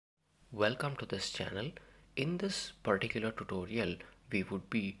Welcome to this channel. In this particular tutorial, we would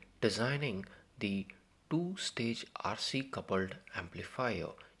be designing the two-stage RC coupled amplifier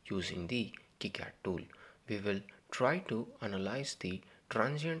using the Kicad tool. We will try to analyze the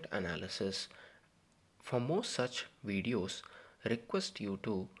transient analysis. For more such videos, request you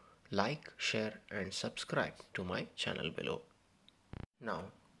to like, share and subscribe to my channel below. Now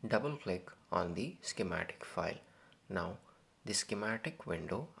double click on the schematic file. Now the schematic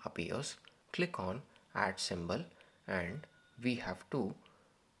window appears. Click on add symbol and we have to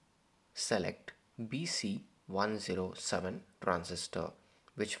select BC107 transistor,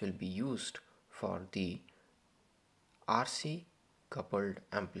 which will be used for the RC coupled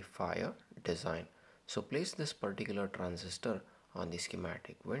amplifier design. So place this particular transistor on the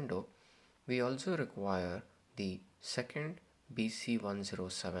schematic window. We also require the second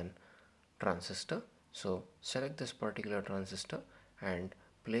BC107 transistor. So select this particular transistor and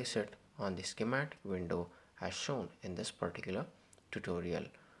place it on the schematic window as shown in this particular tutorial.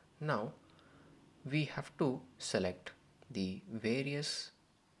 Now we have to select the various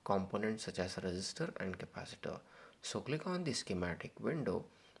components such as resistor and capacitor. So click on the schematic window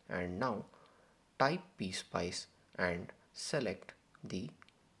and now type PSpice and select the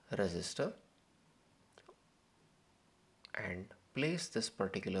resistor and place this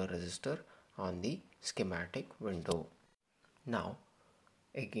particular resistor on the schematic window. Now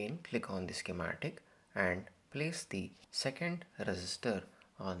again click on the schematic and place the second resistor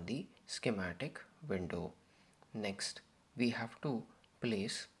on the schematic window. Next we have to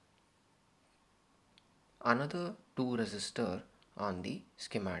place another two resistor on the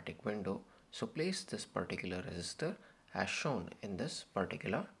schematic window. So place this particular resistor as shown in this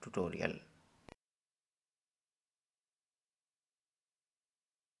particular tutorial.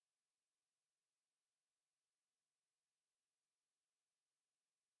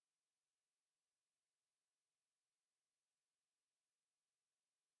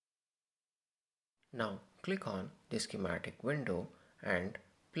 Now click on the schematic window and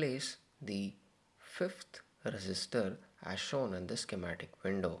place the fifth resistor as shown in the schematic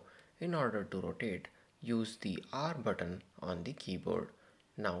window. In order to rotate, use the R button on the keyboard.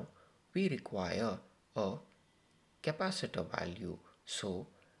 Now we require a capacitor value. So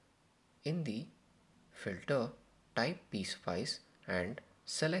in the filter, type PSpice and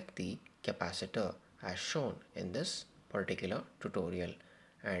select the capacitor as shown in this particular tutorial.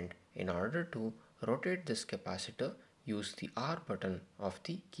 And in order to rotate this capacitor, use the R button of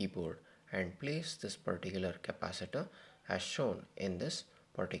the keyboard and place this particular capacitor as shown in this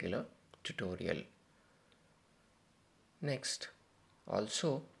particular tutorial. Next,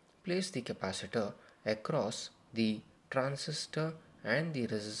 also place the capacitor across the transistor and the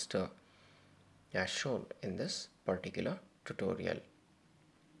resistor as shown in this particular tutorial.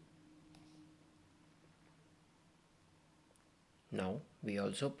 Now we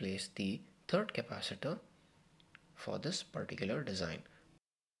also place the third capacitor for this particular design.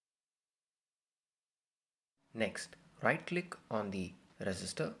 Next, right click on the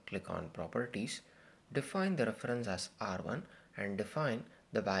resistor, click on properties, define the reference as R1 and define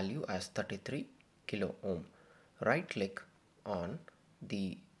the value as 33 kilo ohm. Right click on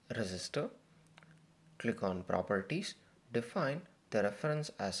the resistor, click on properties, define the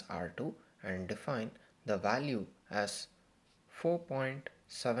reference as R2 and define the value as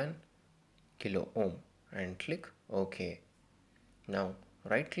 4.7 kilo ohm and click OK. Now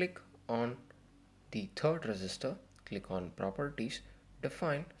right click on the third resistor, click on properties,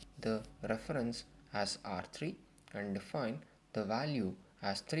 define the reference as R3 and define the value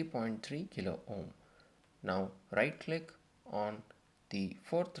as 3.3 kilo ohm. Now right click on the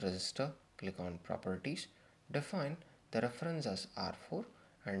fourth resistor, click on properties, define the reference as R4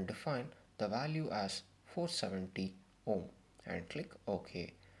 and define the value as 470 ohm and click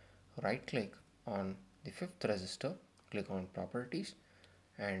OK. Right click on the fifth resistor, click on properties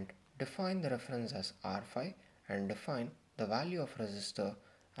and define the reference as R5 and define the value of resistor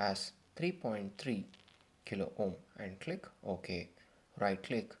as 3.3 kilo ohm and click OK. Right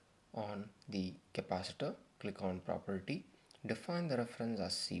click on the capacitor, click on property, define the reference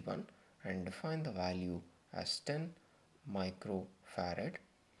as C1 and define the value as 10 microfarad.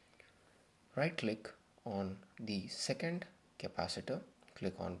 Right click on the second capacitor,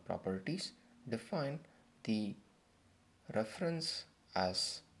 click on properties, define the reference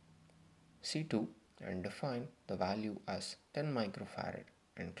as C2 and define the value as 10 microfarad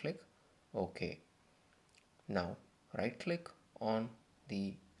and click OK. Now right click on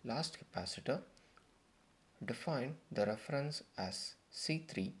the last capacitor, define the reference as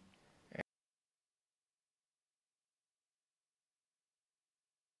C3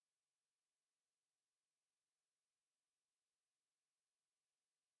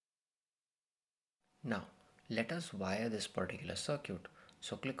 Now let us wire this particular circuit.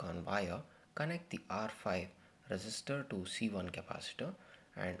 So click on wire, connect the R5 resistor to C1 capacitor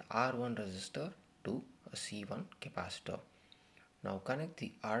and R1 resistor to a C1 capacitor. Now connect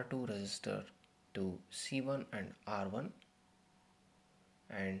the R2 resistor to C1 and R1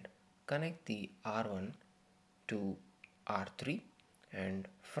 and connect the R1 to R3 and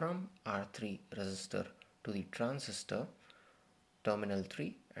from R3 resistor to the transistor terminal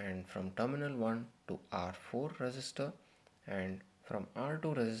 3 and from terminal 1 to R4 resistor and from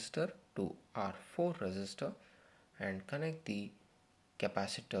R2 resistor to R4 resistor and connect the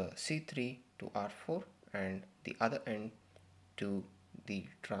capacitor C3 to R4 and the other end to the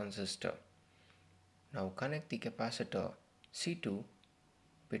transistor. Now connect the capacitor C2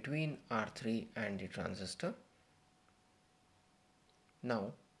 between R3 and the transistor.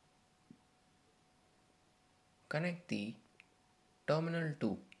 Now connect the terminal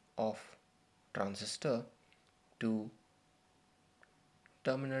 2 of transistor to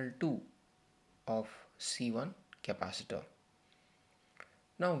terminal 2 of C1 capacitor.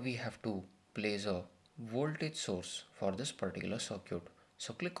 Now we have to place a voltage source for this particular circuit.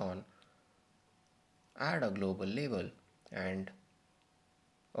 So click on add a global label and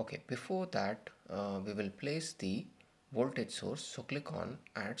before that we will place the voltage source. So click on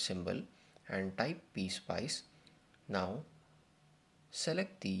add symbol and type pSpice. Now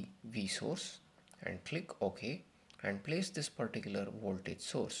select the V source and click OK and place this particular voltage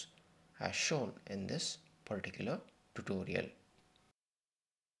source as shown in this particular tutorial.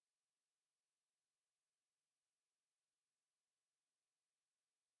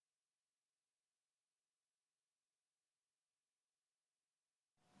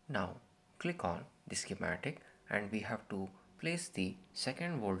 Now click on the schematic and we have to place the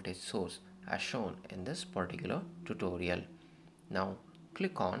second voltage source as shown in this particular tutorial. Now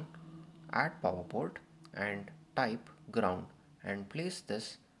click on add power port and type ground and place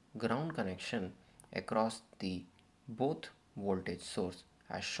this ground connection across the both voltage source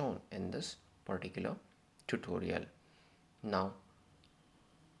as shown in this particular tutorial. Now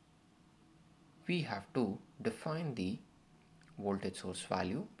we have to define the voltage source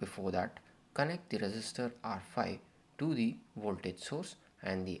value. Before that, connect the resistor R5 to the voltage source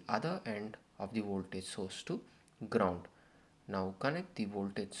and the other end of the voltage source to ground. Now connect the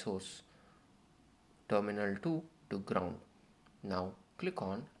voltage source terminal 2 to ground. Now click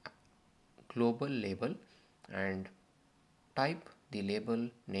on global label and type the label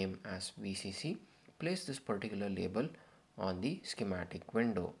name as VCC. Place this particular label on the schematic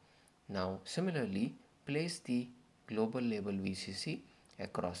window. Now similarly place the global label VCC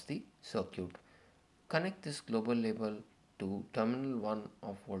across the circuit. Connect this global label to terminal 1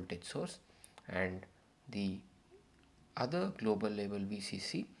 of voltage source and the other global label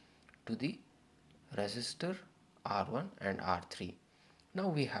VCC to the resistor R1 and R3. Now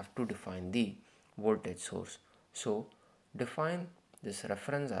we have to define the voltage source. So define this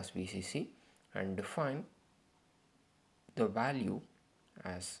reference as VCC and define the value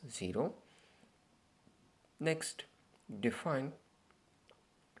as 0. Next, define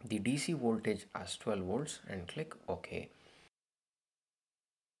the DC voltage as 12 volts and click OK.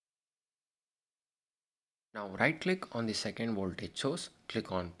 Now right click on the second voltage source,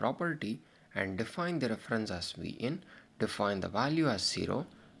 click on property and define the reference as Vin, define the value as 0,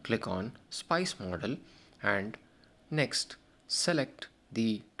 click on Spice model and next select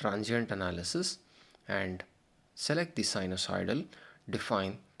the transient analysis and select the sinusoidal,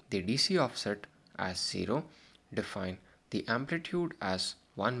 define the DC offset as 0, define the amplitude as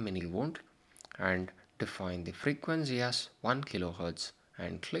 1 millivolt and define the frequency as 1 kilohertz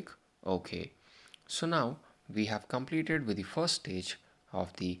and click OK. So now we have completed with the first stage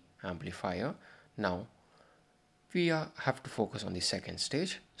of the amplifier. Now we have to focus on the second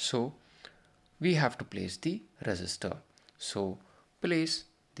stage. So we have to place the resistor. So place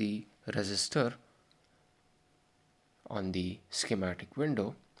the resistor on the schematic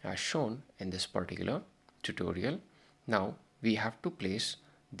window as shown in this particular tutorial. Now we have to place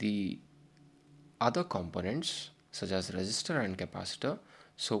the other components such as resistor and capacitor.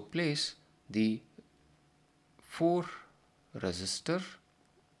 So place the 4 resistor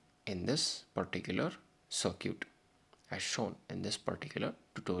in this particular circuit as shown in this particular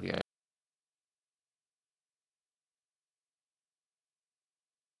tutorial.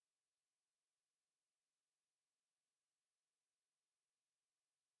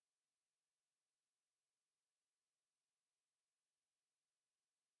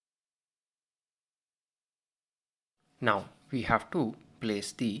 Now we have to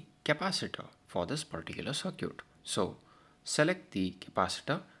place the capacitor for this particular circuit. So select the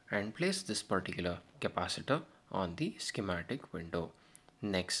capacitor and place this particular capacitor on the schematic window.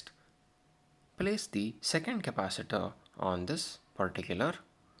 Next, place the second capacitor on this particular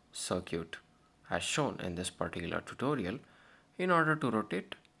circuit as shown in this particular tutorial. In order to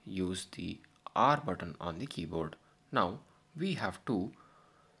rotate, use the R button on the keyboard. Now we have to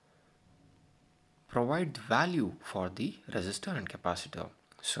provide value for the resistor and capacitor.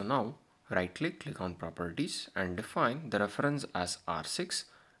 So now right click on properties and define the reference as R6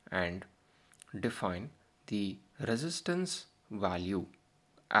 and define the resistance value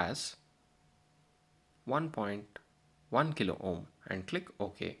as 1.1 kilo ohm and click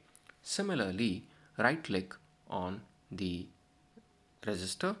OK. Similarly, right click on the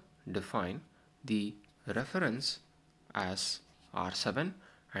resistor, define the reference as R7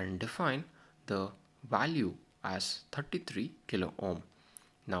 and define the value as 33 kilo ohm.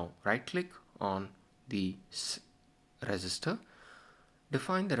 Now right click on the resistor,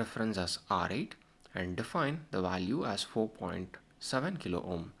 define the reference as R8 and define the value as 4.7 kilo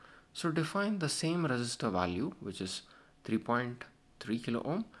ohm. So define the same resistor value, which is 3.3 kilo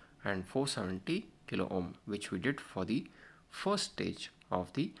ohm and 470 kilo ohm, which we did for the first stage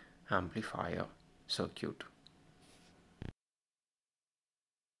of the amplifier circuit.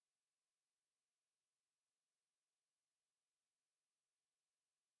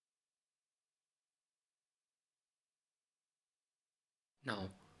 Now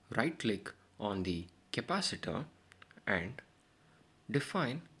right click on the capacitor and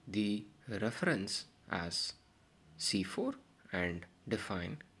define the reference as C4 and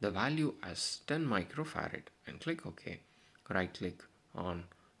define the value as 10 microfarad and click OK. Right click on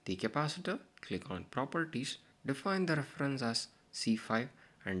the capacitor, click on properties, define the reference as C5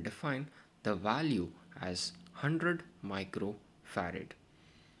 and define the value as 100 microfarad.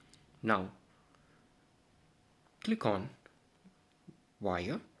 Now click on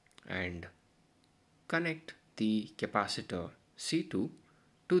wire and connect the capacitor C2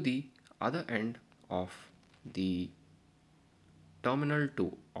 to the other end of the terminal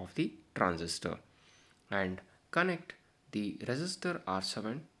 2 of the transistor and connect the resistor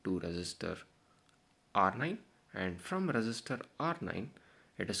R7 to resistor R9, and from resistor R9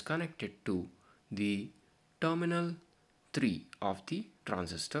 it is connected to the terminal 3 of the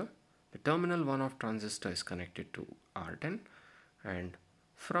transistor. The terminal 1 of transistor is connected to R10 and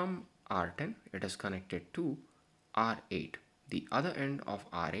from R10 it is connected to R8. The other end of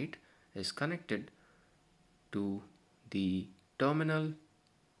R8 is connected to the terminal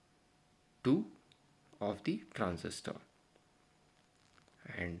 2 of the transistor,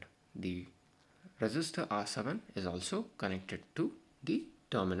 and the resistor R7 is also connected to the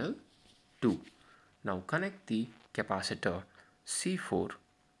terminal 2. Now connect the capacitor C4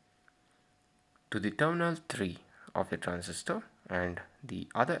 to the terminal 3 of the transistor and the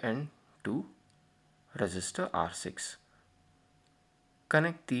other end to resistor R6.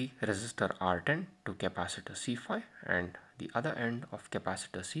 Connect the resistor R10 to capacitor C5 and the other end of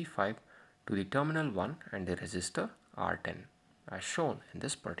capacitor C5 to the terminal 1 and the resistor R10 as shown in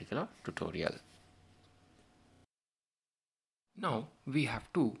this particular tutorial. Now we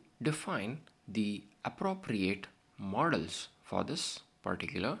have to define the appropriate models for this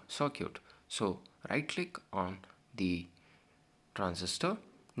particular circuit. So right click on the transistor.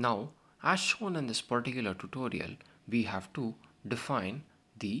 Now as shown in this particular tutorial, we have to define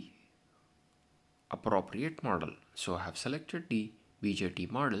the appropriate model. So I have selected the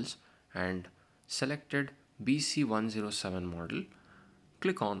BJT models and selected BC107 model.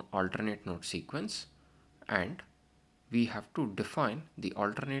 Click on alternate node sequence and we have to define the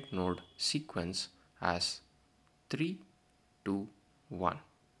alternate node sequence as 3, 2, 1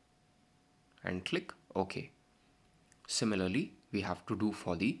 and click OK. Similarly, we have to do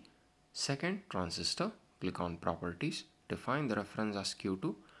for the second transistor. Click on properties, define the reference as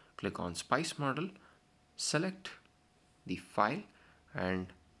Q2, click on spice model, select the file and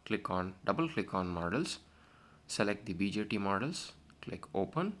double click on models, select the BJT models, click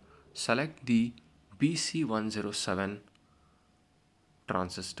open, select the BC107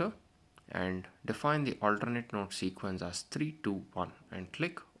 transistor and define the alternate node sequence as 3, 2, 1 and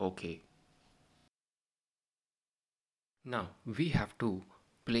click OK. Now we have to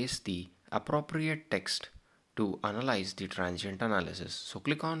place the appropriate text to analyze the transient analysis. So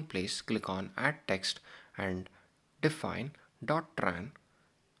click on place, click on add text and define .tran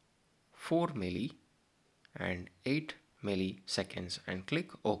 4 milli and 8 milliseconds and click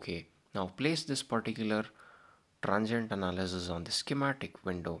OK. Now place this particular transient analysis on the schematic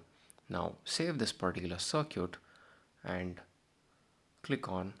window. Now save this particular circuit and click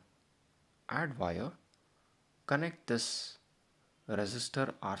on add wire. Connect this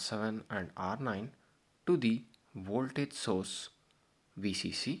resistor R7 and R9 to the voltage source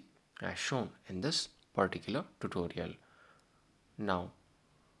VCC as shown in this particular tutorial. Now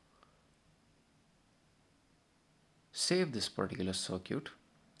save this particular circuit,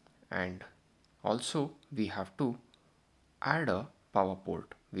 and also we have to add a power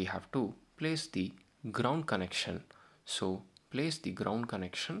port. We have to place the ground connection. So place the ground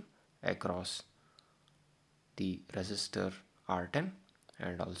connection across the resistor R10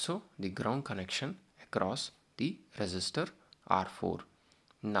 and also the ground connection across the resistor R4.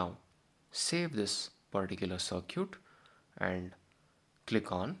 Now save this particular circuit and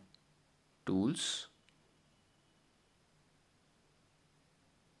click on Tools,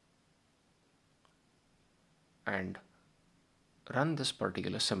 and run this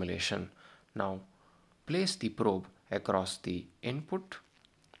particular simulation. Now place the probe across the input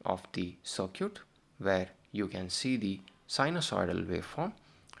of the circuit where you can see the sinusoidal waveform,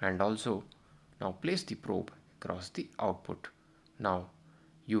 and also now place the probe across the output. Now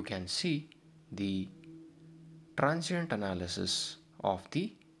you can see the transient analysis of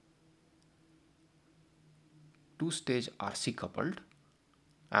the two-stage RC coupled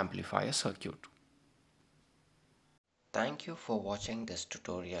amplifier circuit. Thank you for watching this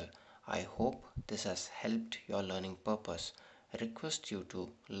tutorial. I hope this has helped your learning purpose. I request you to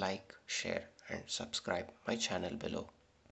like, share and subscribe my channel below.